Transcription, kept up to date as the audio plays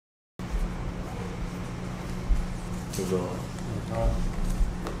go on.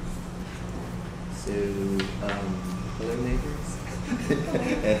 So, hello neighbors.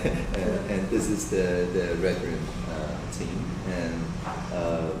 And this is the Red Room team, and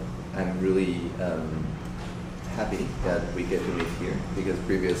I'm really happy that we get to meet here, because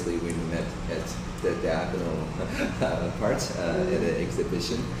previously we met at the diagonal part at the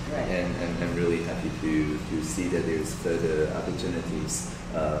exhibition, right. And I'm really happy to see that there's further opportunities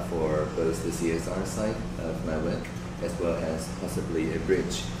for both the CSR side of my work, as well as possibly a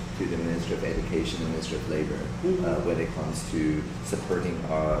bridge to the Ministry of Education and Ministry of Labor when it comes to supporting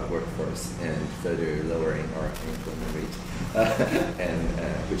our workforce and further lowering our unemployment rate,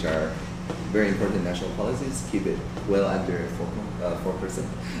 and which are very important national policies, keep it well under 4%,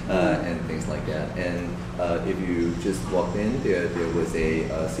 and things like that. And if you just walked in, there was a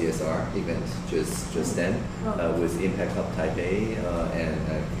CSR event just then with Impact Hub Taipei and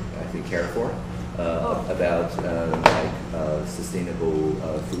I think Care For. About sustainable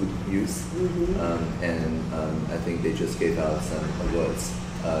food use, and I think they just gave out some awards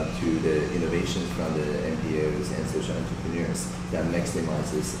to the innovations from the NPOs and social entrepreneurs that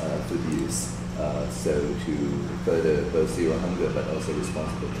maximizes food use, so to further both zero hunger but also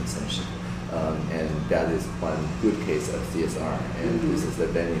responsible consumption. And that is one good case of CSR, and this is the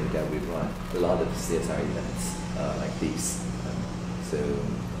venue that we run a lot of CSR events like these. So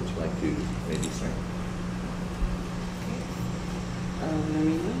would you like to maybe start?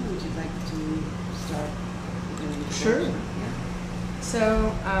 Marina, would you like to start? Sure. Yeah.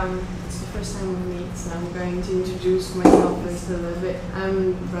 So it's the first time we meet, so I'm going to introduce myself first a little bit.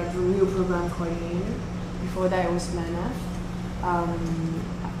 I'm Red Room New Program Coordinator. Before that, I was MANF. I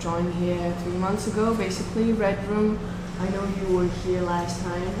joined here 3 months ago. Basically, Red Room, I know you were here last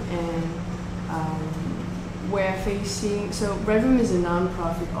time, and we're facing, so Red Room is a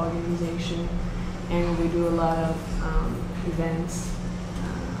non-profit organization, and we do a lot of events.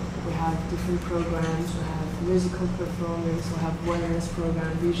 We have different programs. We have musical performance. We have awareness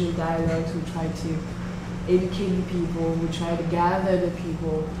program, visual dialogues. We try to educate the people. We try to gather the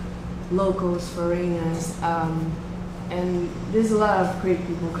people, locals, foreigners, and there's a lot of great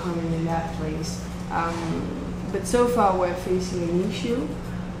people coming in that place. But so far, we're facing an issue.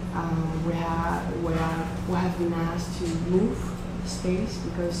 We have been asked to move space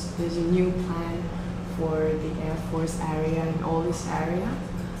because there's a new plan for the Air Force area and all this area.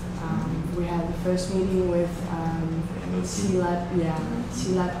 We had the first meeting with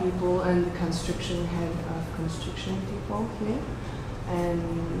CLAT people and the construction head of construction people here, and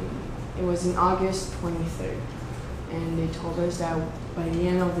it was in August 23rd. And they told us that by the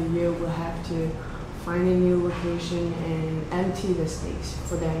end of the year we'll have to find a new location and empty the space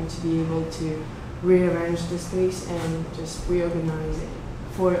for them to be able to rearrange the space and just reorganize it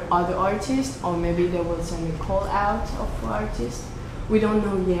for other artists, or maybe they will send a call out for artists. We don't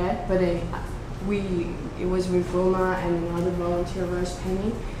know yet, but it was with Roma and another volunteer of ours,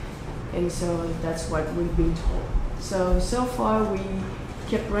 Penny, and so that's what we've been told. So far we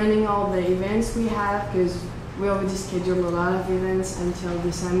kept running all the events we have, because we already scheduled a lot of events until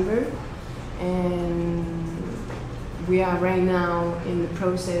December, and we are right now in the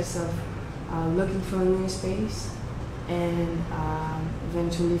process of looking for a new space and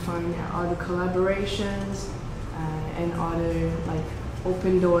eventually find other collaborations and other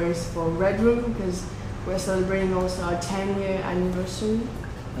open doors for Red Room, because we're celebrating also our 10-year anniversary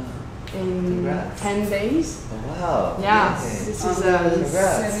in Congrats. 10 days. Oh, wow. Yeah, Okay. this is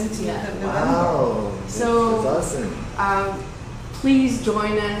Congrats. 17th of November. Wow. So, that's awesome. Please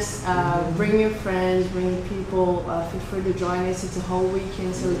join us, bring your friends, bring people, feel free to join us. It's a whole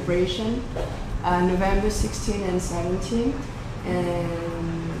weekend celebration, November 16 and 17.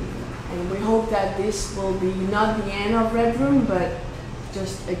 And we hope that this will be not the end of Red Room, but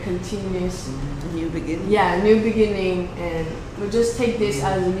just a continuous New beginning. Yeah, new beginning, and we'll just take this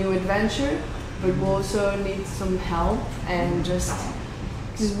as a new adventure, but we also need some help, and just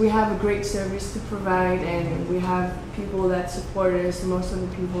because we have a great service to provide, and we have people that support us. Most of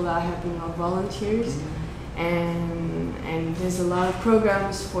the people that have been our volunteers, and there's a lot of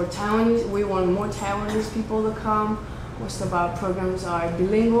programs for Taiwanese. We want more Taiwanese people to come. Most of our programs are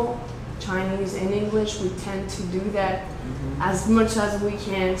bilingual, Chinese and English. We tend to do that as much as we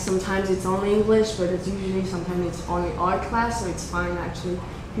can. Sometimes it's only English, but it's usually sometimes it's only art class, so it's fine actually.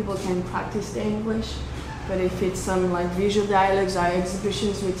 People can practice their English. But if it's some visual dialogues or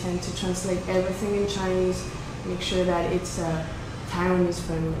exhibitions, we tend to translate everything in Chinese, make sure that it's Taiwanese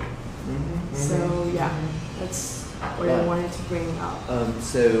friendly. So yeah, that's what I wanted to bring up.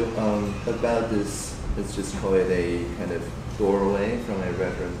 About this, let's just call it a kind of doorway from a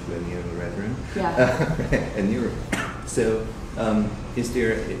red room to a new red room. Yeah. A new So, is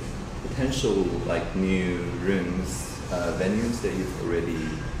there a potential like new rooms, venues that you've already?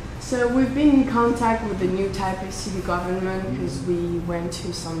 So we've been in contact with the new Taipei city government because we went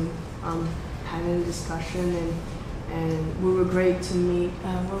to some panel discussion and we were great to meet.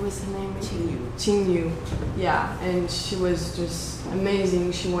 What was her name? Qingyu. Yeah, and she was just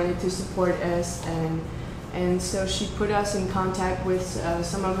amazing. She wanted to support us and so she put us in contact with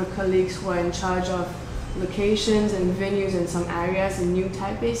some of her colleagues who are in charge of locations and venues in some areas in New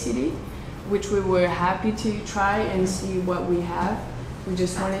Taipei City, which we were happy to try and see what we have. We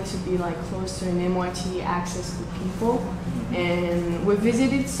just wanted to be like close to an MRT access to people, and we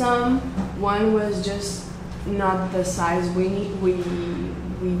visited some. One was just not the size we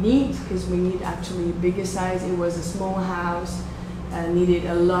need because we need actually a bigger size. It was a small house, needed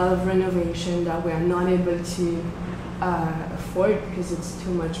a lot of renovation that we are not able to afford because it's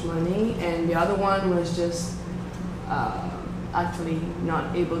too much money, and the other one was just actually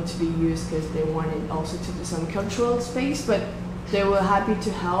not able to be used because they wanted also to do some cultural space, but they were happy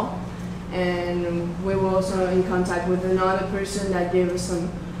to help. And we were also in contact with another person that gave us some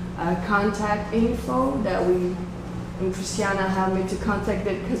contact info that and Christiana helped me to contact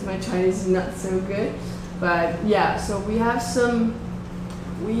it because my Chinese is not so good. But yeah, so we have some,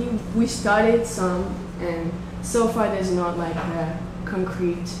 we started some, and so far there's not like a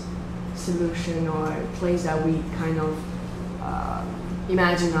concrete solution or place that we kind of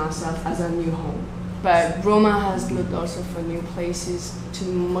imagine ourselves as a new home. But Roma has looked also for new places to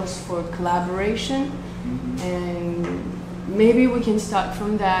most for collaboration, and maybe we can start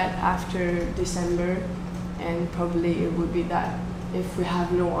from that after December, and probably it would be that if we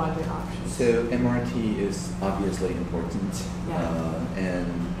have no other options. So MRT is obviously important,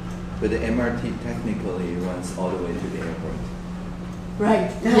 but the MRT technically runs all the way to the airport.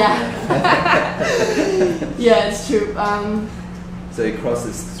 Right. Yeah. Yeah, it's true. So it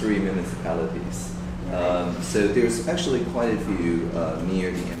crosses 3 municipalities. So there's actually quite a few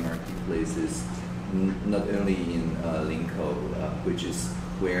near the MRT places, not only in Linkou, which is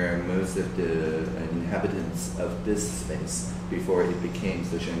where most of the inhabitants of this space, before it became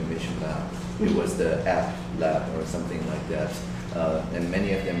Social Innovation Lab, it was the app lab or something like that, and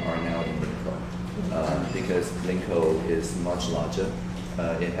many of them are now in Linkou, because Linkou is much larger.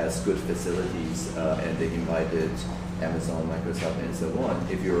 It has good facilities, and they invited Amazon, Microsoft, and so on.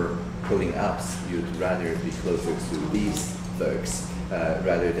 If you're coding apps, you'd rather be closer to these folks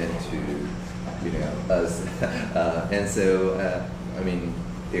rather than to, us. And so, I mean,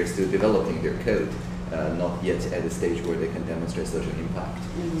 they're still developing their code, not yet at the stage where they can demonstrate social impact.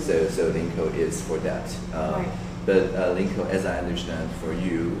 So Linkou is for that. Right. But Linkou, as I understand, for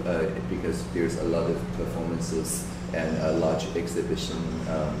you, because there's a lot of performances and a large exhibition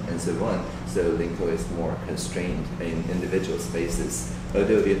and so on, so Linkou is more constrained in individual spaces,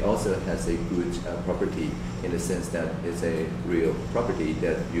 although it also has a good property in the sense that it's a real property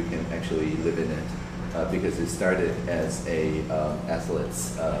that you can actually live in it, because it started as a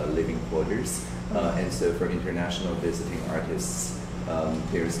athletes' living quarters, and so for international visiting artists,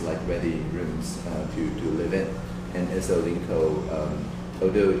 there's like ready rooms to live in. And so Linkou,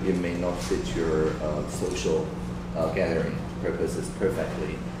 although it may not fit your social gathering purposes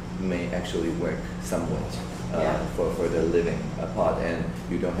perfectly, may actually work somewhat for the living part, and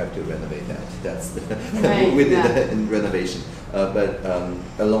you don't have to renovate that. That's the with the renovation. But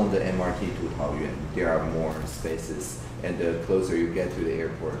along the MRT to Taoyuan, there are more spaces, and the closer you get to the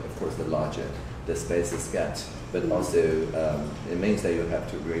airport, of course, the larger the spaces get. But also, it means that you have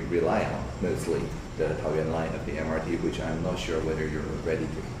to rely on mostly the Taoyuan line of the MRT, which I'm not sure whether you're ready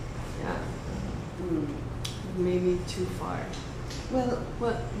to. Yeah. Maybe too far. Well,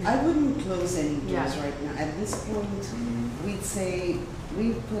 I wouldn't close any doors right now. At this point, we'd say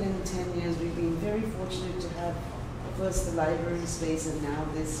we've put in 10 years. We've been very fortunate to have first the library space and now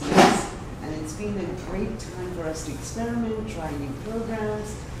this space. And it's been a great time for us to experiment, try new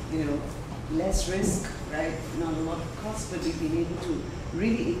programs, less risk, right? Not a lot of cost, but we've been able to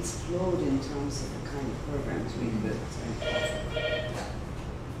really explode in terms of the kind of programs we've built. Right?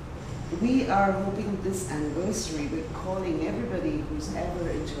 We are hoping this anniversary, we're calling everybody who's ever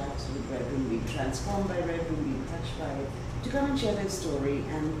interacted with Red Room, been transformed by Red Room, been touched by it, to come and share their story,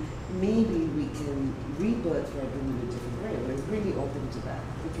 and maybe we can rebirth Red Room in a different way. We're really open to that,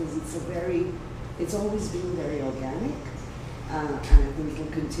 because it's always been very organic, and I think it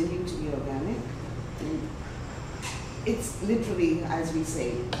will continue to be organic. And it's literally, as we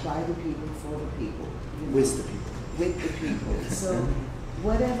say, by the people, for the people. With the people. With the people. So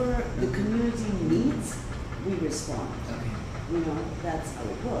whatever the community needs, we respond. That's how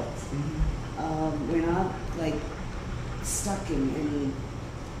it works. We're not like stuck in any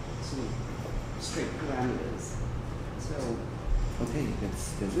sort of strict parameters. So Okay,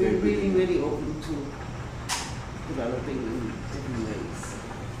 that's we're very good. really open to developing in different ways.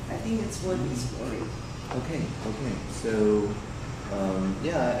 I think it's worth exploring. Okay. So,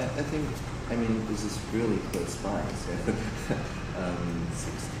 yeah, I think, I mean, this is really close by. So,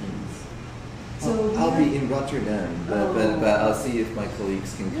 16th. So I'll be in Rotterdam, but I'll see if my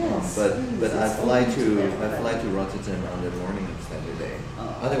colleagues can come. Yes, But please, I it's fly open to to Rotterdam on the morning of Saturday.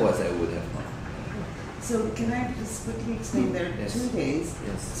 Oh. Otherwise, I would have come. So can I just quickly explain? There are Yes. 2 days.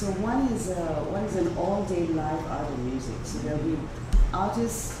 Yes. So one is an all-day live art and music. So there'll be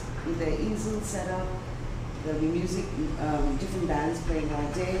artists with their easels set up. There'll be music, different bands playing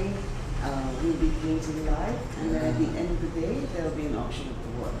all day. We'll be painting live, and then at the end of the day, there'll be an auction of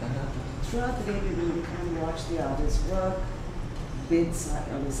the work. Throughout the day, people will come and watch the artists work, bid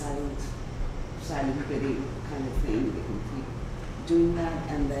on a silent bidding kind of thing. They can keep doing that,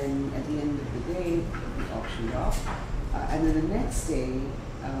 and then at the end of the day, it'll be auctioned off. And then the next day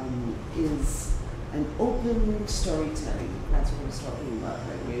is an open storytelling. That's what I was talking about.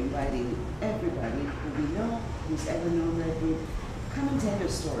 Right? We're inviting everybody who we know, who's ever known Red Room, come and tell your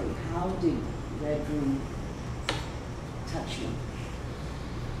story. How did Red Room touch you?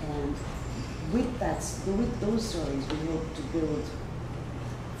 And with those stories, we hope to build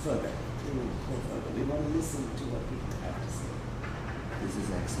further. Go further. We want to listen to what people have to say. This is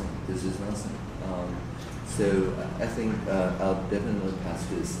excellent. This is awesome. So I think I'll definitely pass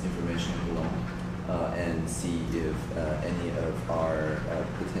this information along and see if any of our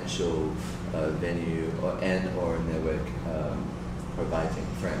potential venue or network providing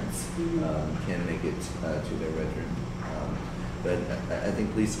friends can make it to their Red Room. But I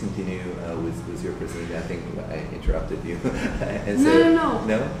think please continue with your presentation. I think I interrupted you. And No.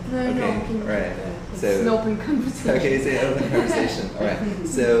 No? Okay. All right. It's an open conversation. Okay, it's an open conversation. All right.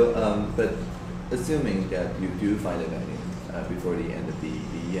 So, but assuming that you do find a venue before the end of the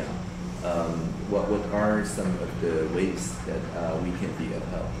year, what are some of the ways that we can be of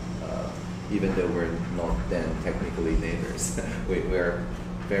help? Even though we're not then technically neighbors, we're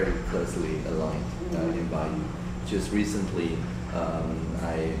very closely aligned in value. Just recently,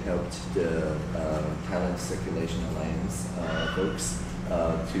 I helped the Talent Circulation Alliance folks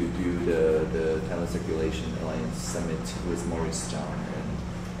to do the Talent Circulation Alliance Summit with Maurice Zhang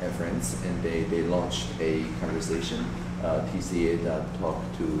and friends, and they launched a conversation,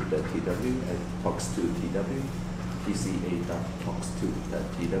 tca.talk2.tw, talks2tw,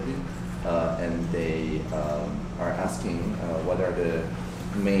 tca.talks2.tw, and they are asking what are the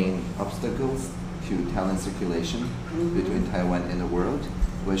main obstacles to talent circulation between Taiwan and the world.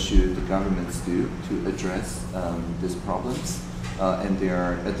 What should the governments do to address these problems? And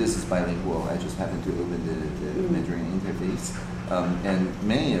this is bilingual. I just happened to open the Mandarin interface. And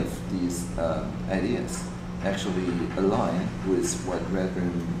many of these ideas actually align with what Red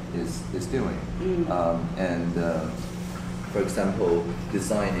Room is doing. For example,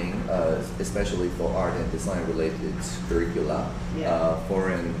 designing, especially for art and design related curricula,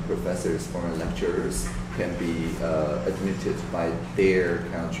 foreign professors, foreign lecturers can be admitted by their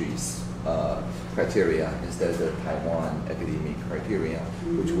country's criteria instead of the Taiwan academic criteria,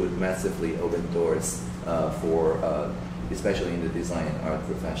 which would massively open doors for, especially in the design and art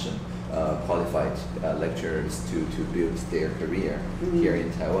profession, qualified lecturers to build their career here in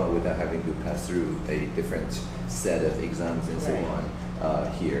Taiwan without having to pass through a different set of exams and so on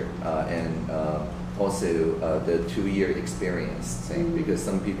here. Also the 2-year experience thing, because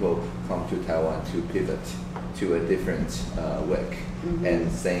some people come to Taiwan to pivot to a different work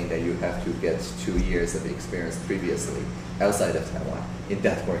and saying that you have to get 2 years of experience previously outside of Taiwan in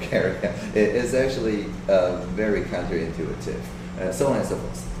that work area. It is actually very counterintuitive, so on and so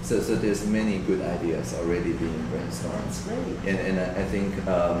forth. So there's many good ideas already being brainstormed. That's great. And I think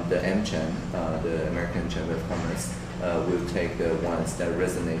the AmCham, the American Chamber of Commerce, will take the ones that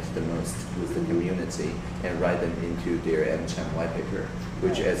resonate the most with the community and write them into their AmCham white paper,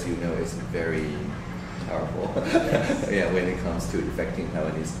 which, as you know, is very powerful when it comes to affecting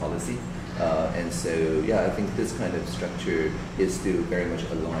Taiwanese policy. And so, I think this kind of structure is still very much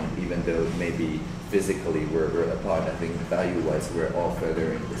aligned, even though maybe physically we're apart. I think value-wise we're all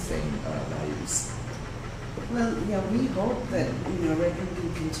furthering the same values. Well, we hope that Red Room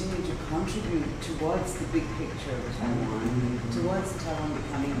can continue to contribute towards the big picture of Taiwan, towards Taiwan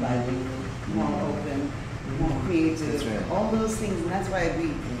becoming bilingual, more open, more creative, all those things, and that's why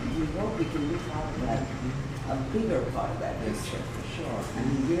we hope we can be part of that, a bigger part of that picture for sure.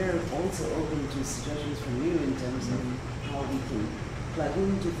 And we're also open to suggestions from you in terms of how we can plug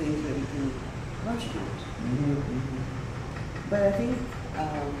into things that we can contribute. But I think,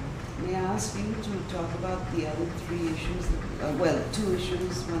 may I ask you to talk about the other three issues? Well, two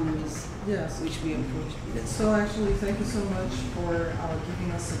issues. One was Yes. which we approached. So actually, thank you so much for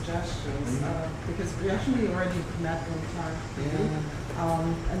giving us suggestions, because we actually already met one time.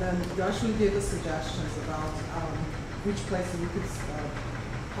 And then you actually gave us suggestions about which places we could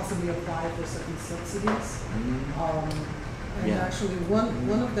possibly apply for certain subsidies. And actually, one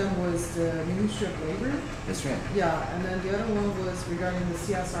of them was the Ministry of Labor. That's right. Yeah, and then the other one was regarding the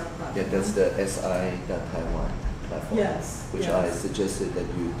CSR platform. Yeah, that's the SI.Taiwan platform. Yes. Which yes. I suggested that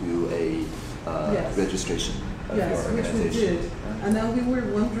you do a Yes. registration of your Yes, which we organization. did. And then we were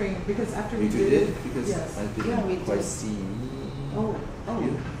wondering, because after we You did did? it, Because yes. I Yeah, we didn't quite did. see. Oh,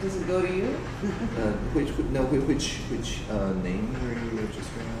 You? does it go to you? Which name were you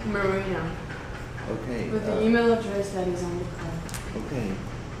registering? Marina. Okay. With the email address that is on the card. Okay.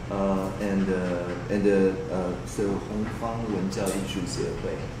 So 红方文教艺术协会,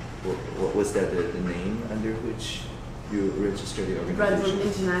 what was that the name under which you registered the Red organization? Room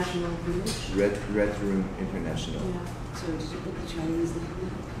International Village. Red Room International. Yeah. So did you put the Chinese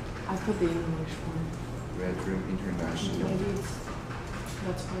name? I put the English one. Red Room International. Maybe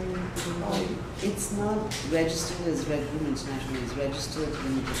that's why you put it in. It's not registered as Red Room International. It's registered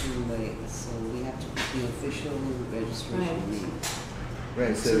in a different way. So we have to put the official registration Right. name.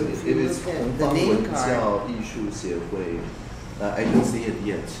 Right, so So if it you is look at 红 the 方 name 文 card- 教艺术协会. I don't see it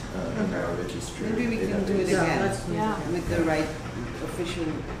yet in our registry. Maybe we can do it database. again. let's do it Yeah. again. With the right official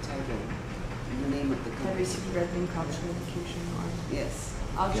title and the name of the Have company. received Red Room Cultural Education or Yes.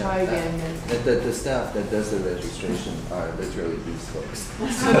 I'll Yeah, try again then. The staff that does the registration are literally these folks.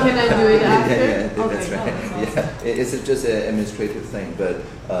 So can I do it after? Yeah, that's Okay. right. Oh, that's Yeah, it's just an administrative thing, but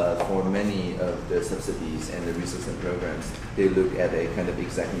for many of the subsidies and the resource programs, they look at a kind of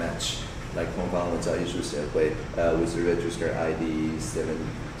exact match, like 红方文教艺术协会 with the register ID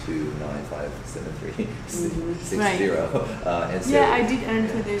 729573660. Right. And so Yeah, I did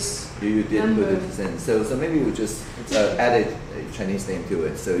enter this. you did number. put it in. So maybe we just added a Chinese name to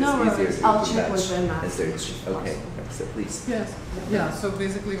it, so it's No easier worries. to I'll to check match with them and after, search. if Okay, possible. so please. Yes, yeah, so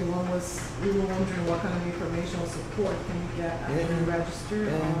basically one was, we were wondering what kind of informational support can we get after Yeah. we register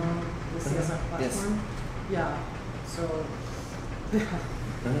Yeah. on the CSR Yes. platform? Yeah, so, yeah.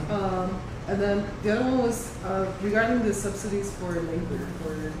 Uh-huh. And then the other one was regarding the subsidies for labor,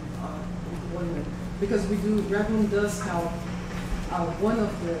 for employment, because we do, Redmond does help, one of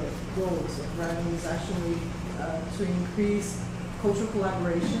the goals of Redmond is actually to increase cultural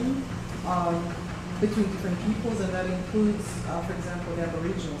collaboration between different peoples, and that includes, for example, the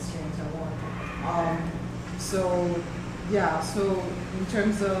Aboriginals here in Taiwan. So, yeah, so in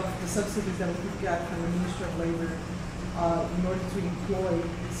terms of the subsidies that we could get from the Ministry of Labor, in order to employ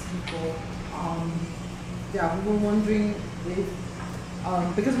these people, yeah, we were wondering if,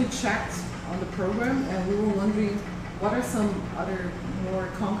 because we checked on the program and we were wondering what are some other more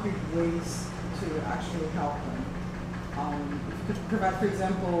concrete ways to actually help them. If you could provide, for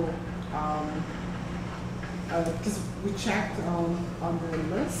example, because we checked on the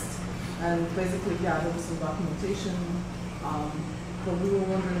list and basically, yeah, there was some documentation, but we were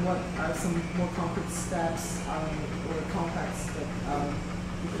wondering what are some more concrete steps or contacts that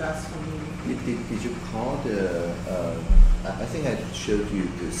you could ask from me. Did you call the? I think I showed you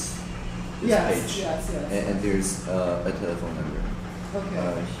this Yes, page, yes. and there's a telephone number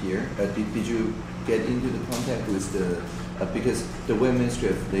Okay. here. Did you get into the contact with the? Because the way Ministry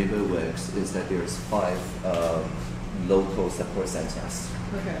of Labor works is that there's 5 local support centers,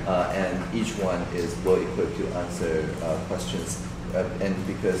 Okay. and each one is well equipped to answer questions. And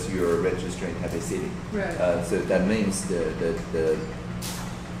because you're registering Taipei City, Right. so that means the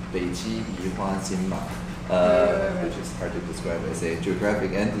北基宜花金马, Right. which is hard to describe as a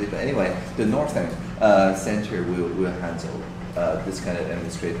geographic entity. But anyway, the northern center will handle this kind of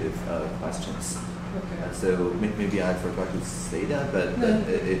administrative questions. Okay. So maybe I forgot to say that, but No.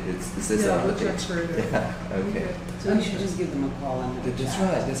 it says Yeah, on the we'll check page. further. Yeah. Okay. So we should just give them a call and have a That's chat.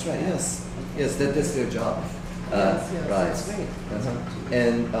 right. That's right. Yes. Yes. That's their job. Yes, yes. Right. That's great. Uh-huh.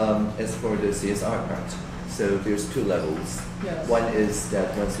 And as for the CSR part, so there's 2 levels. Yes. One is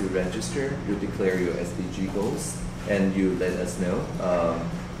that once you register, you declare your SDG goals, and you let us know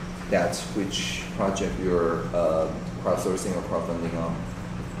that which project you're crowdsourcing or crowdfunding on,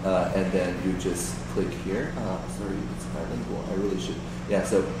 and then you just click here. Sorry, it's bilingual. I really should. Yeah.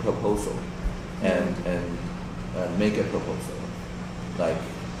 So proposal, and make a proposal. Like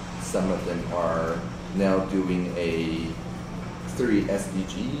some of them are now doing a 3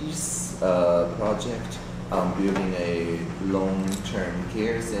 SDGs project on building a long-term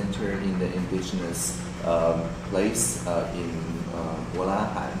care center in the indigenous place in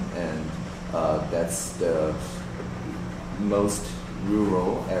Wolahan, and that's the most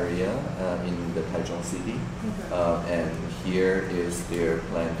rural area in the Taichung city. Okay. And here is their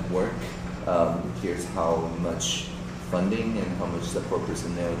planned work. Here's how much funding and how much support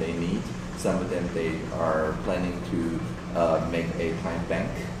personnel they need. Some of them, they are planning to make a time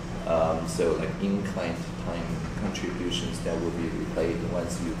bank. So like in-kind time contributions that will be repaid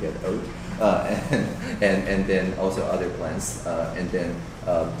once you get old. And then also other plans. And then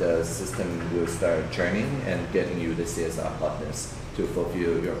the system will start churning and getting you the CSR partners to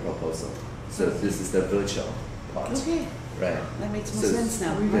fulfill your proposal. So this is the virtual part. Okay. Right. That makes more sense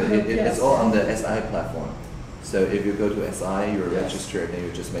now. It's all on the SI platform. So if you go to SI, you're registered and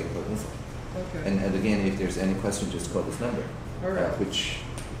you just make a proposal. Okay. And again, if there's any question, just call this number, which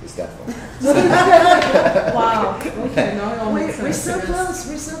is that phone. Wow. Okay, now it all makes sense. We're so close.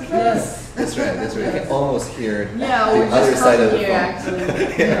 We're so close. Yes. That's right. That's right. You can almost hear the we're other just side of the here, phone.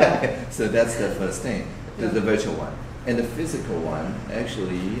 actually. Yeah. So that's the first thing, the virtual one. And the physical one,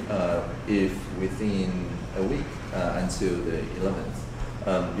 actually, if within a week until the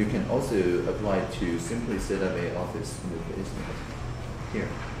 11th, you can also apply to simply set up an office in the basement here.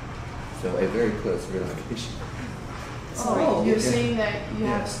 So a very close relocation. Oh, you're saying that you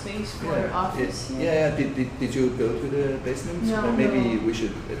have space for your office here? Yeah. Did you go to the basement? No. Maybe we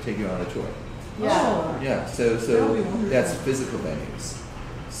should take you on a tour. Yeah. Yeah. So that's physical venues.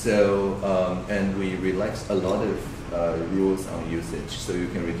 So and we relaxed a lot of rules on usage, so you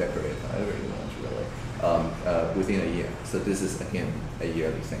can redecorate however you want, really, within a year. So this is again a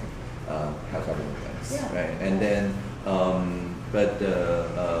yearly thing, how government works, right? And then, but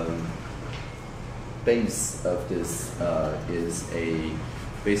the base of this is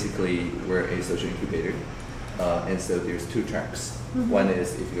basically we're a social incubator, and so there's two tracks. One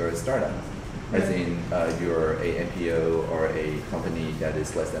is if you're a startup, as in you're a NPO or a company that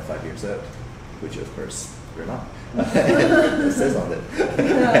is less than 5 years old, which of course we're not. It says on it.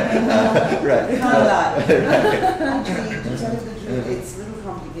 Right. Actually, to tell you the truth, it's a little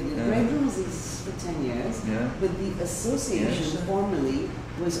complicated. Red Rooms is for 10 years, but the association formally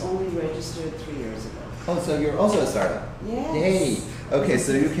was only registered 3 years ago. Oh, so you're also a startup? Yes. Yay! Okay,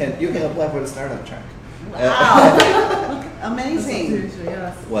 so you can apply for the startup track. Wow! Amazing.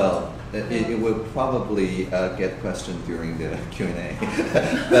 Well, it will probably get questioned during the Q&A,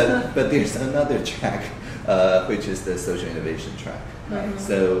 but there's another track, which is the social innovation track.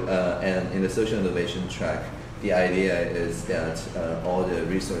 So, and in the social innovation track, the idea is that all the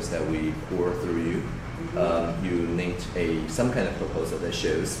resources that we pour through you, you need some kind of proposal that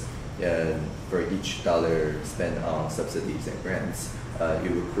shows for each dollar spent on subsidies and grants,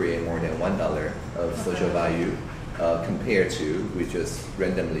 you will create more than $1 of social value. Compared to, we just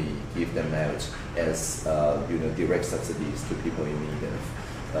randomly give them out as direct subsidies to people in need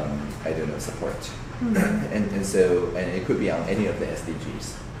of support. And so it could be on any of the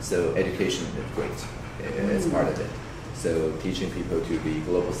SDGs. So education is great as part of it. So teaching people to be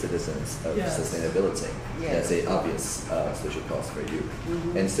global citizens of sustainability, that's an obvious social cause for you.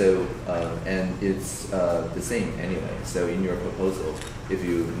 And so and it's the same anyway. So in your proposal, if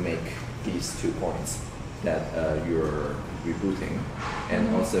you make these 2 points, that you're rebooting,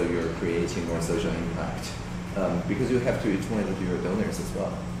 and also you're creating more social impact, because you have to explain to your donors as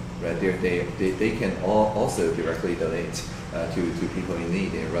well, right? They can also directly donate to people in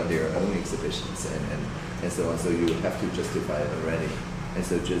need and run their own exhibitions and so on. So you have to justify it already, and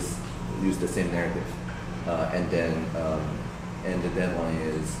so just use the same narrative, and then and the deadline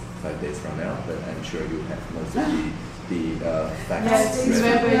is 5 days from now. But I'm sure you have most of the facts. Yes, it's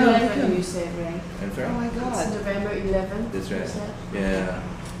November 11th, you said, right? I'm sorry? Oh my God. It's November 11th. That's right. Yeah.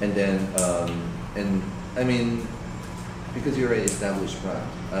 And then, and I mean, because you're an established brand,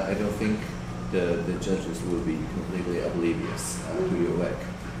 I don't think the judges will be completely oblivious to your work.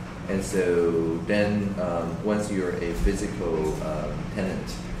 And so then, once you're a physical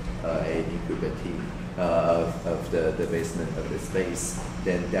tenant, a incubatee of the basement of the space,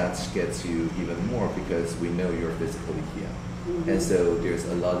 then that gets you even more because we know you're physically here. And so there's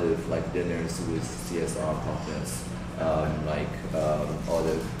a lot of like dinners with CSR partners, all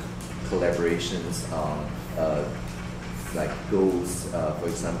the collaborations on like goals. For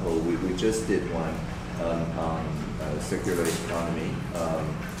example, we just did one on circular economy,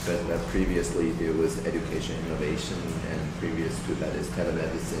 but previously there was education innovation, and previous to that is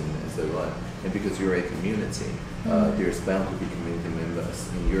telemedicine and so on. And because you're a community, there's bound to be community members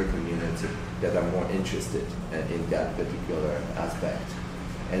in your community that are more interested in that particular aspect.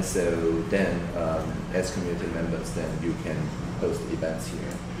 And so then, as community members, then you can host events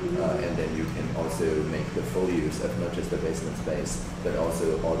here, and then you can also make the full use of not just the basement space, but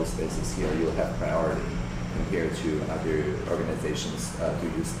also all the spaces here. You'll have priority compared to other organizations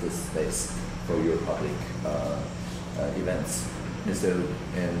to use this space for your public events. And so,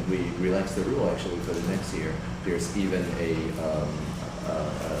 and we relaxed the rule actually for the next year. There's even a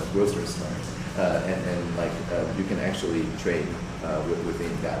grocery store, and like you can actually trade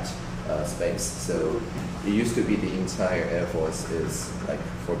within that space. So it used to be the entire Air Force is like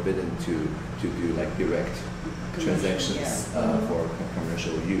forbidden to do like direct transactions for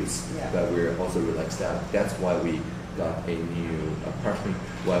commercial use, but we're also relaxed that. That's why we got a new apartment,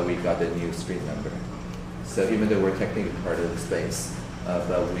 why we got a new street number. So even though we're technically part of the space,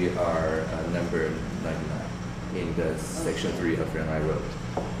 but we are number 99 in the section 3 of Renai Road,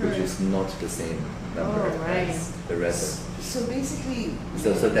 which is not the same number as the rest of. So basically,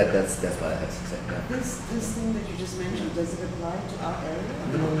 so that's what I have to say. Yeah. This thing that you just mentioned, does it apply to our area?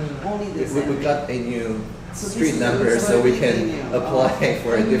 No. Only this. We got a new so street number, so we can apply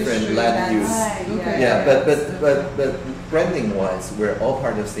for a different land use. Right. But branding wise, we're all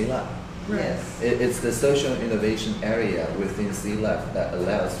part of CLAB. Yes. It's the social innovation area within CLAB that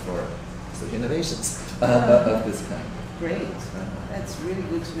allows for social innovations of this kind. Great. That's really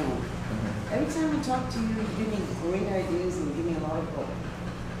good to know. Every time I talk to you, you give me great ideas and give me a lot of hope.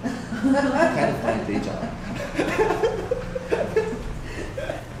 Kind of my day job.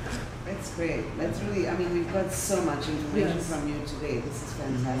 That's great. That's really, I mean, we've got so much information from you today. This is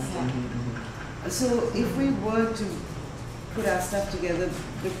fantastic. So if we were to put our stuff together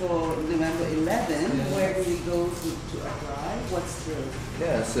before November 11, where do we go to apply? What's the...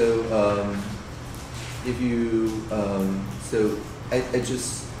 Yeah, so if you, so I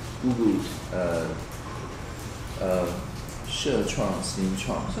just Googled 社创新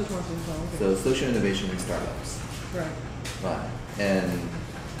创, so social innovation in startups. Right. And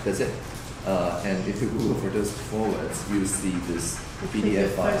that's it. And if you Google for those 4 words, you see this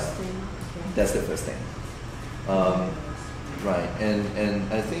PDF file. That's the first thing. Right.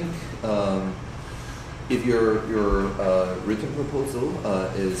 And I think if your written proposal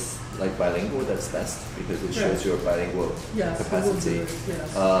is like bilingual, that's best because it shows your bilingual capacity.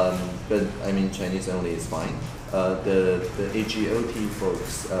 But I mean, Chinese only is fine. The AGOT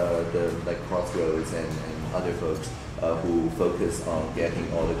folks, the like Crossroads and other folks who focus on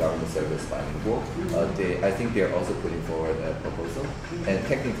getting all the government service bilingual, I think they're also putting forward a proposal. And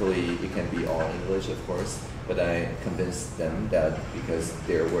technically, it can be all English, of course. But I convinced them that because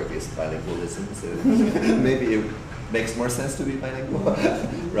their work is bilingualism, so maybe it makes more sense to be bilingual,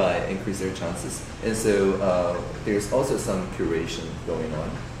 right? Increase their chances. And so there's also some curation going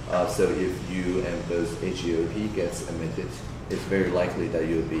on. So if you and both AGOP gets admitted, it's very likely that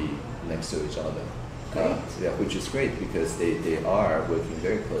you'll be next to each other. Which is great because they are working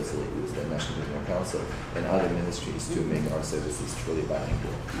very closely with the National Regional Council and other ministries to make our services truly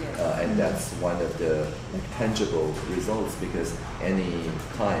bilingual. And that's one of the tangible results because any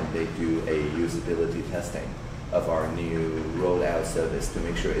time they do a usability testing of our new rollout service to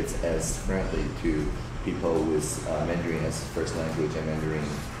make sure it's as friendly to people with Mandarin as first language and Mandarin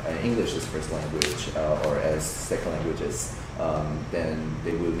English as first language or as second languages, then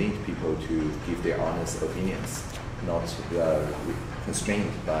they will need people to give their honest opinions, not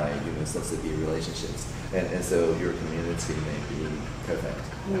constrained by subsidy relationships. And so your community may be perfect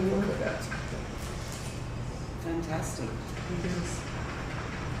for that. Fantastic.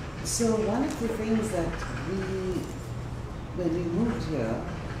 So one of the things that when we moved here,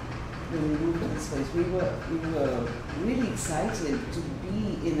 when we moved to this place, we were really excited to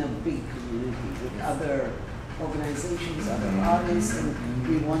be in a big community with other organizations, other artists, and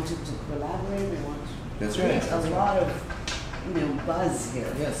we wanted to collaborate. We wanted to create a lot of buzz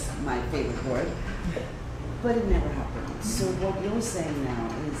here. Yes, my favorite word. But it never happened. So what you're saying now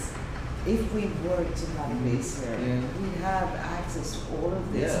is, if we were to have a base here, we have access to all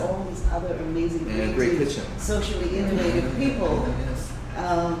of this, all these other amazing, great kitchen, socially innovative people,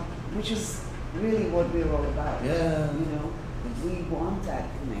 which is really what we're all about. We want that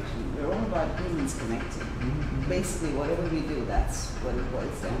connection. We're all about humans connecting. Basically, whatever we do, that's what it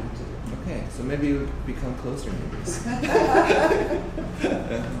boils down to. Okay, so maybe we become closer neighbors.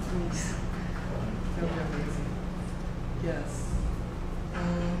 Yes.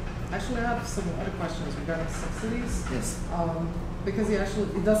 Actually, I have some other questions regarding subsidies. Yes. Because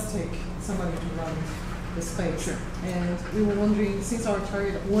it does take somebody to run the space. Sure. And we were wondering, since one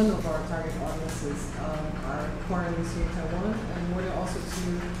of our target audiences are foreigners here in Taiwan, and in order also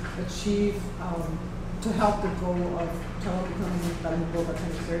to achieve to help the goal of Taiwan becoming bilingual by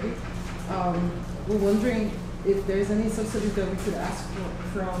 2030. We're wondering if there's any subsidies that we could ask for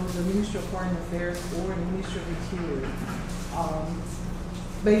from the Ministry of Foreign Affairs or the Ministry of Interior,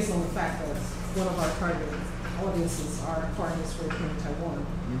 based on the fact that one of our target audiences are foreigners working in Taiwan.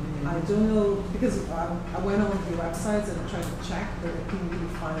 I don't know, because I went on the websites and tried to check, but I couldn't really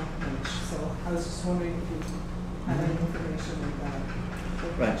find much. So I was just wondering if you had any information on that.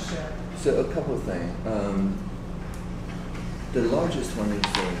 Right. Share. So a couple of things. The largest one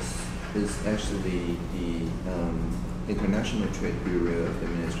is actually the International Trade Bureau of the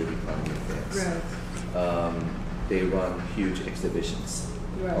Ministry of Economic Affairs. Right. They run huge exhibitions.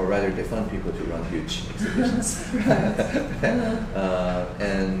 Right. Or rather, they fund people to run huge exhibitions.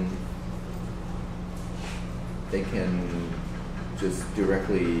 And they can just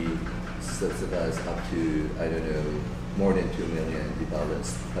directly subsidize up to, I don't know, more than $2 million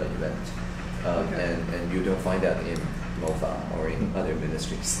per event. Okay. And you don't find that in MOFA or in other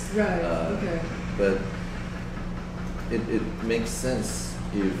ministries. Right, okay. But it makes sense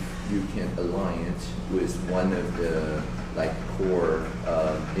if you can align it with one of the core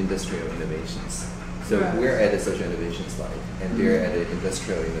industrial innovations. So right. We're at the social innovation side, and they're at the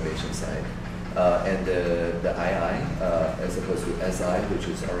industrial innovation side. And the II, as opposed to SI, which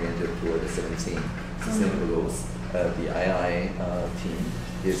is oriented toward the 17 sustainable goals, the II team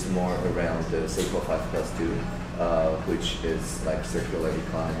is more around the so-called 5+2, which is like circular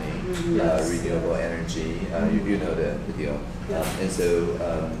economy, renewable energy. You know the deal. And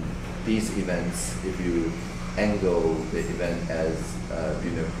so these events, if you angle the event as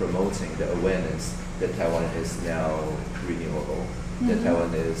promoting the awareness that Taiwan is now renewable, that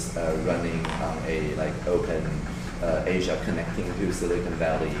Taiwan is running on a open Asia connecting to Silicon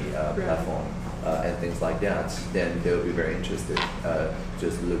Valley platform and things like that, then they'll be very interested.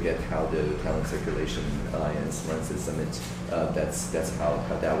 Just look at how the Taiwan Circulation Alliance runs the summit. That's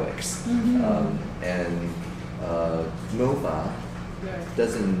how that works. And MOFA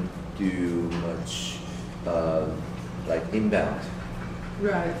doesn't do much inbound.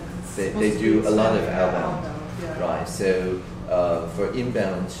 Right. They do a lot of outbound. Yeah. Right. So for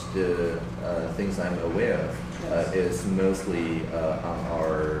inbound, the things I'm aware of is mostly on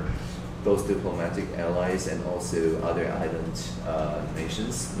our both diplomatic allies and also other island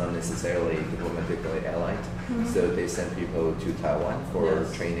nations, not necessarily diplomatically allied. So they send people to Taiwan for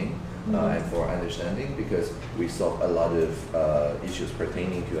training and for understanding, because we solved a lot of issues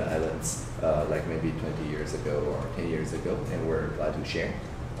pertaining to islands like maybe 20 years ago or 10 years ago, and we're glad to share.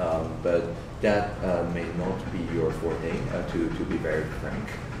 But that may not be your forte, to be very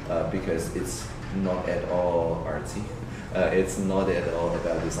frank, because it's not at all artsy. It's not at all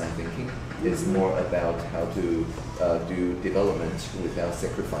about design thinking. It's more about how to do development without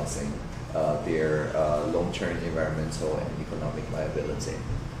sacrificing their long-term environmental and economic viability.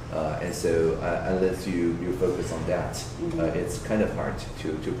 And so unless you focus on that, it's kind of hard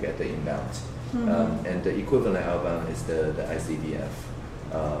to get the inbound. And the equivalent outbound is the ICDF.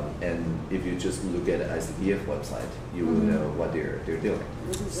 And if you just look at the ICDF website, you will know what they're doing.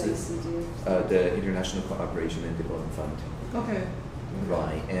 What is ICDF? The International Cooperation and Development Fund. Okay.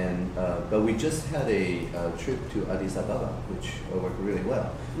 Right, and but we just had a trip to Addis Ababa, which worked really well.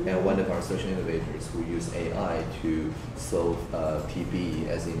 And one of our social innovators who use AI to solve TB,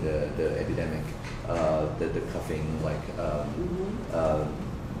 as in the epidemic, the coughing,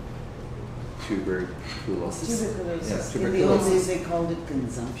 tuberculosis. Tuberculosis. Yeah, In the old days, they called it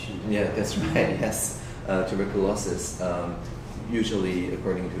consumption. Yeah, that's right. Yes, tuberculosis. Usually,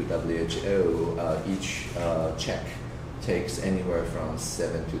 according to WHO, each check takes anywhere from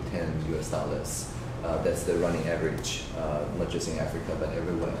 $7 to $10 US. That's the running average, not just in Africa but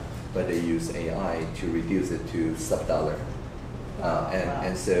everywhere. But they use AI to reduce it to sub-dollar.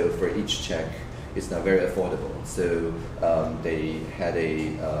 And so for each check, it's not very affordable. So they had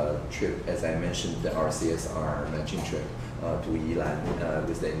a trip, as I mentioned, the RCSR matching trip to Yilan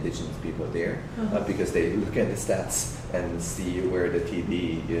with the indigenous people there, because they look at the stats and see where the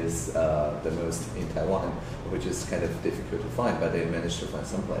TB is the most in Taiwan, which is kind of difficult to find, but they managed to find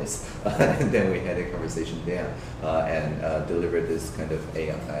someplace. And then we had a conversation there and delivered this kind of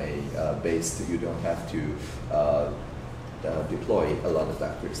AI-based, you don't have to deploy a lot of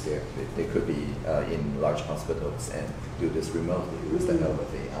doctors there. They could be in large hospitals and do this remotely with the help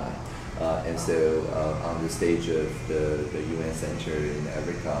of AI. And so on the stage of the UN Center in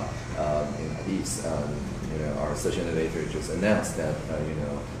Africa, in Addis, our social innovator just announced that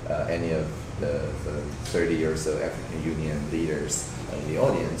any of the 30 or so African Union leaders in the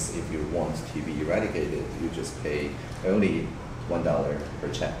audience, if you want TB eradicated, you just pay only $1 per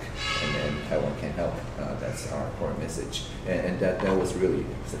check, and then Taiwan can help. That's our core message, and that was really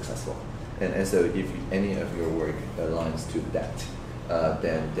successful. And so if any of your work aligns to that,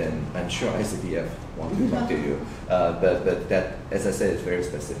 then I'm sure ICDF want to talk to you. But that, as I said, is very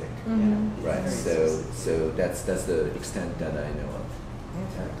specific, right? So that's the extent that I know of.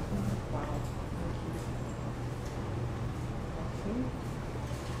 Okay. Wow. Thank you.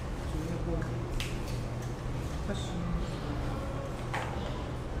 Do you have one question?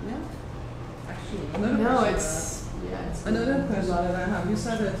 No? Actually, another No, question. it's Another question that I have, you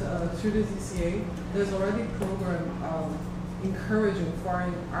said that through the TCA, there's already a program encouraging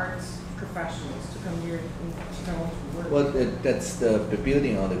foreign arts professionals to come here in Taiwan to work. Well, that's the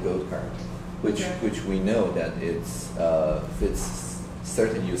building on the gold card, which Okay. which we know that it's fits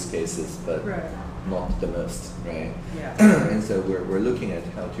certain use cases, but Right. not the most, right? Yeah. And so we're looking at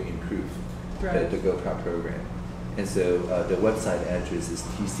how to improve Right. the gold card program. And so the website address is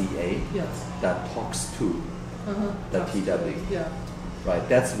Yes. tca.talks2, Uh-huh. .tw. Yeah. right?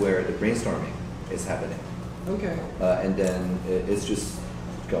 That's where the brainstorming is happening. Okay. And then it's just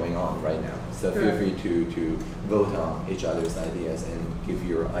going on right now. So feel free to vote on each other's ideas and give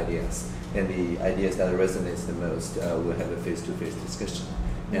your ideas. And the ideas that resonates the most, we'll have a face-to-face discussion.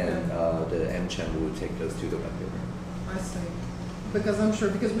 And the MCHAM will take those to the web paper. I see. Because I'm sure,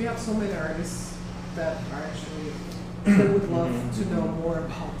 because we have so many artists that are actually, that would love to know more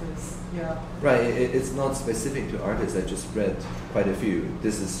about this. Yeah. Right, it's not specific to artists. I just read quite a few.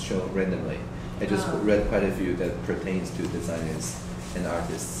 This is shown randomly. I just read quite a few that pertains to designers and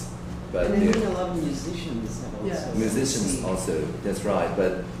artists. But And I think a lot of musicians have also. Yeah. musicians also, that's right.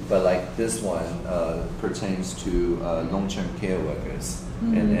 But like this one pertains to long-term care workers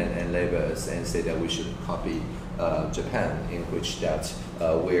and laborers, and say that we should copy Japan, in which that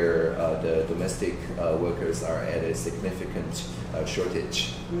where the domestic workers are at a significant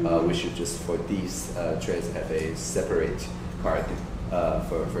shortage, we should just for these trades have a separate card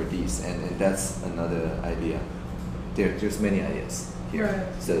for these, and that's another idea. There's many ideas here.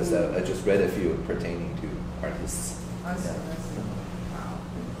 Right. So I just read a few pertaining to artists. I see. I see. Wow.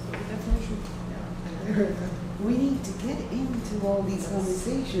 So we definitely should. Yeah. We need to get into all these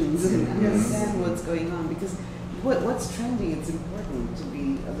conversations and understand what's going on, because what's trending, it's important to be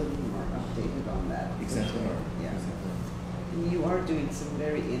a little more updated on that. for Exactly. sure. Yeah. Exactly. And you are doing some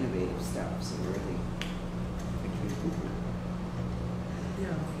very innovative stuff, so really. Thank you.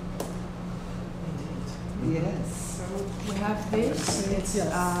 Yeah. Yes. So we have this. It's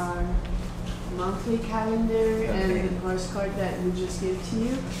Yes. our monthly calendar Okay. and the postcard that we just give to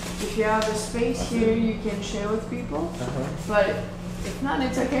you. If you have a space here, you can share with people. But if not,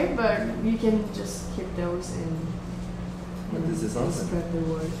 it's okay. But you can just keep those and This is awesome. spread the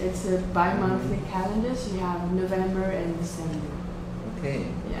word. It's a bi-monthly calendar, so you have November and December. Okay.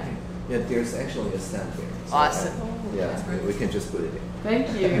 Yeah. Okay. Yeah, there's actually a stamp there. So Awesome. yeah, we can just put it in. Thank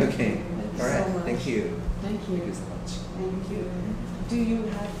you. Okay. Thank you All right. so much. Thank you. Thank Thank you you. so much. Thank you. Do you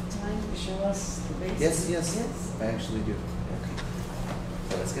have time to show us the basics? Yes. Yes. I actually do. Okay.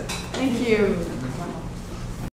 So let's go. Thank you. Wow.